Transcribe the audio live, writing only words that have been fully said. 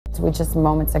We just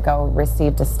moments ago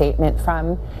received a statement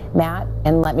from Matt,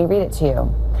 and let me read it to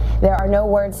you. There are no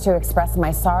words to express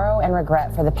my sorrow and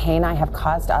regret for the pain I have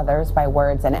caused others by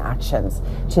words and actions.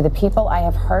 To the people I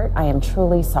have hurt, I am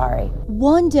truly sorry.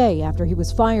 One day after he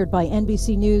was fired by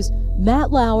NBC News, Matt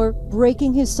Lauer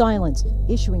breaking his silence,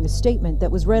 issuing a statement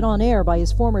that was read on air by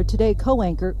his former Today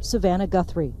co-anchor, Savannah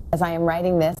Guthrie. As I am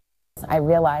writing this, I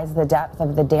realize the depth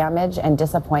of the damage and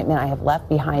disappointment I have left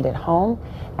behind at home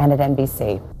and at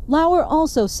NBC. Lauer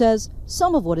also says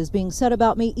some of what is being said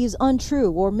about me is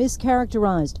untrue or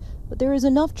mischaracterized, but there is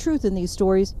enough truth in these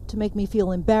stories to make me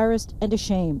feel embarrassed and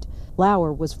ashamed.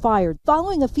 Lauer was fired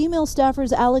following a female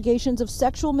staffer's allegations of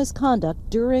sexual misconduct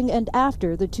during and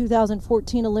after the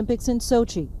 2014 Olympics in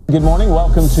Sochi. Good morning.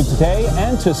 Welcome to Today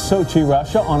and to Sochi,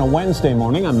 Russia on a Wednesday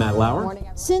morning. I'm Matt Lauer.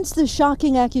 Since the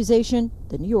shocking accusation,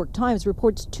 the New York Times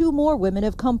reports 2 more women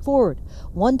have come forward.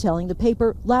 One telling the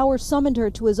paper Lauer summoned her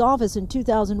to his office in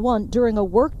 2001 during a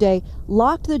workday,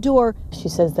 locked the door. She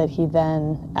says that he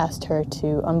then asked her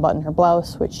to unbutton her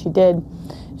blouse, which she did.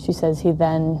 She says he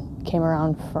then came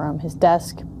around from his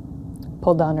desk,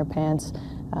 pulled down her pants,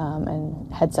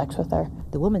 and had sex with her.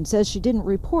 The woman says she didn't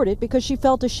report it because she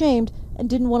felt ashamed and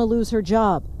didn't want to lose her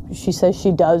job. She says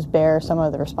she does bear some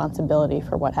of the responsibility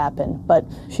for what happened, but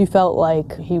she felt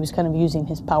like he was kind of using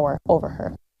his power over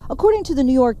her. According to the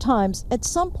New York Times, at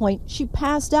some point she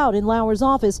passed out in Lauer's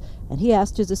office and he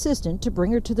asked his assistant to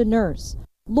bring her to the nurse.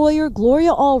 Lawyer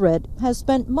Gloria Allred has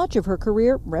spent much of her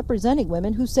career representing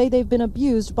women who say they've been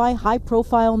abused by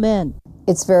high-profile men.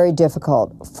 It's very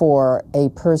difficult for a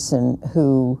person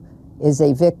who is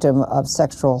a victim of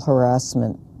sexual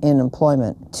harassment in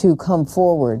employment to come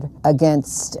forward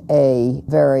against a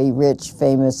very rich,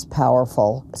 famous,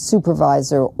 powerful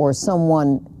supervisor or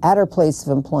someone at her place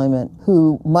of employment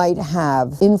who might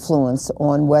have influence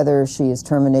on whether she is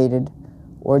terminated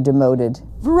or demoted.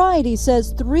 Variety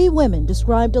says 3 women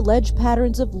described alleged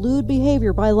patterns of lewd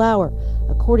behavior by Lauer.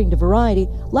 According to Variety,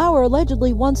 Lauer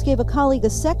allegedly once gave a colleague a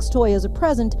sex toy as a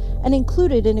present and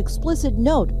included an explicit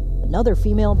note. Another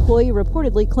female employee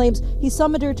reportedly claims he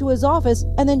summoned her to his office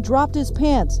and then dropped his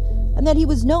pants, and that he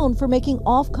was known for making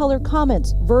off-color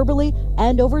comments verbally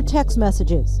and over text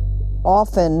messages.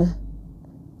 Often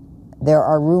there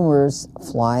are rumors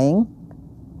flying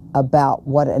about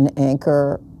what an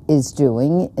anchor is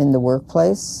doing in the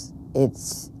workplace.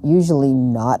 It's usually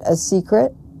not a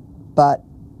secret, but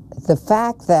the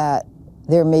fact that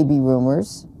there may be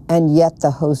rumors and yet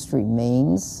the host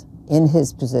remains in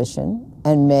his position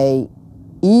and may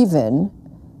even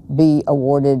be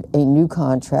awarded a new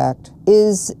contract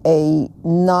is a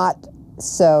not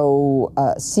so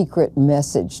secret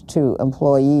message to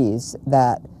employees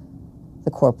that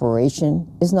the corporation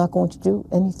is not going to do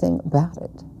anything about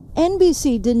it.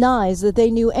 NBC denies that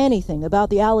they knew anything about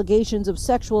the allegations of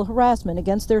sexual harassment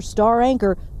against their star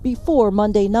anchor before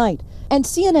Monday night. And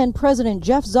CNN President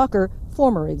Jeff Zucker,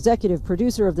 former executive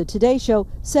producer of the Today Show,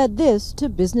 said this to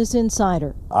Business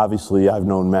Insider. Obviously, I've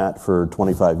known Matt for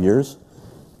 25 years,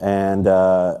 and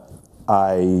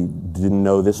I didn't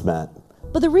know this Matt.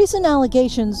 But the recent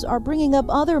allegations are bringing up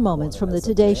other moments from the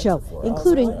Today Show,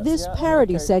 including this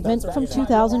parody segment from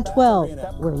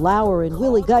 2012, where Lauer and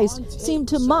Willie Geist seemed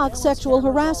to mock sexual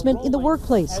harassment in the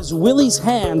workplace. As Willie's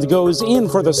hand goes in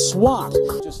for the swat.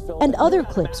 And other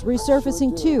clips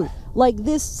resurfacing too, like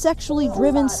this sexually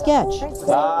driven sketch.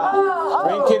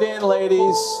 Drink it in,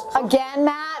 ladies. Again,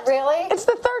 Matt? Really? It's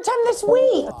the 3rd time this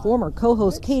week. Former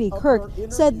co-host Katie Kirk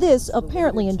said this,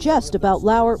 apparently in jest, about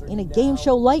Lauer in a game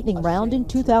show lightning round in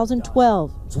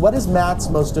 2012. What is Matt's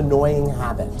most annoying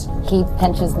habit? He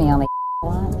pinches me on the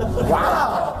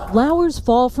Wow! Lauer's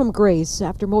fall from grace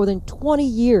after more than 20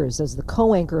 years as the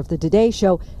co-anchor of the Today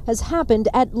Show has happened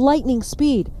at lightning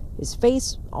speed. His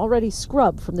face already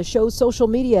scrubbed from the show's social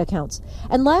media accounts.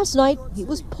 And last night, he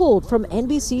was pulled from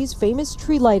NBC's famous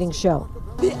tree lighting show.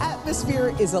 The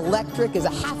atmosphere is electric as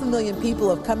 500,000 people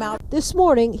have come out. This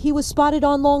morning, he was spotted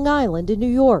on Long Island in New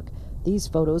York. These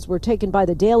photos were taken by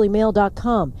the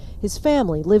DailyMail.com. His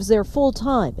family lives there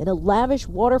full-time in a lavish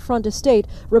waterfront estate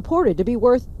reported to be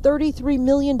worth $33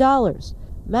 million.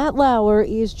 Matt Lauer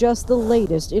is just the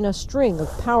latest in a string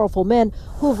of powerful men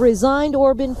who have resigned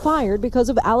or been fired because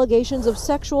of allegations of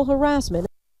sexual harassment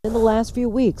in the last few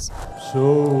weeks.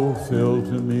 So fell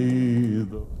to me.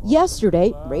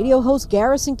 Yesterday, radio host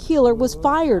Garrison Keillor was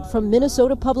fired from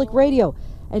Minnesota Public Radio.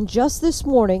 And just this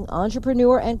morning,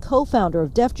 entrepreneur and co-founder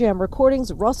of Def Jam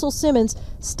Recordings, Russell Simmons,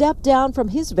 stepped down from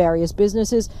his various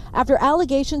businesses after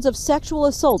allegations of sexual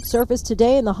assault surfaced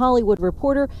today in The Hollywood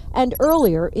Reporter and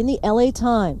earlier in the LA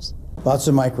Times. Lots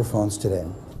of microphones today.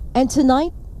 And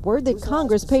tonight, Word that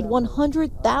Congress paid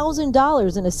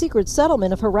 $100,000 in a secret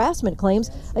settlement of harassment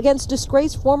claims against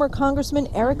disgraced former Congressman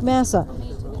Eric Massa,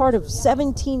 part of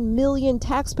 17 million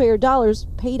taxpayer dollars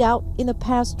paid out in the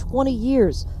past 20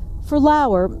 years. For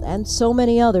Lauer and so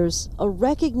many others, a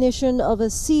recognition of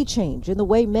a sea change in the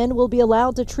way men will be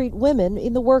allowed to treat women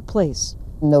in the workplace.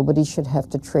 Nobody should have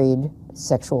to trade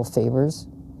sexual favors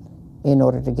in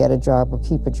order to get a job or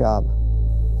keep a job.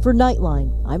 For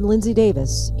Nightline, I'm Lindsay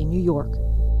Davis in New York.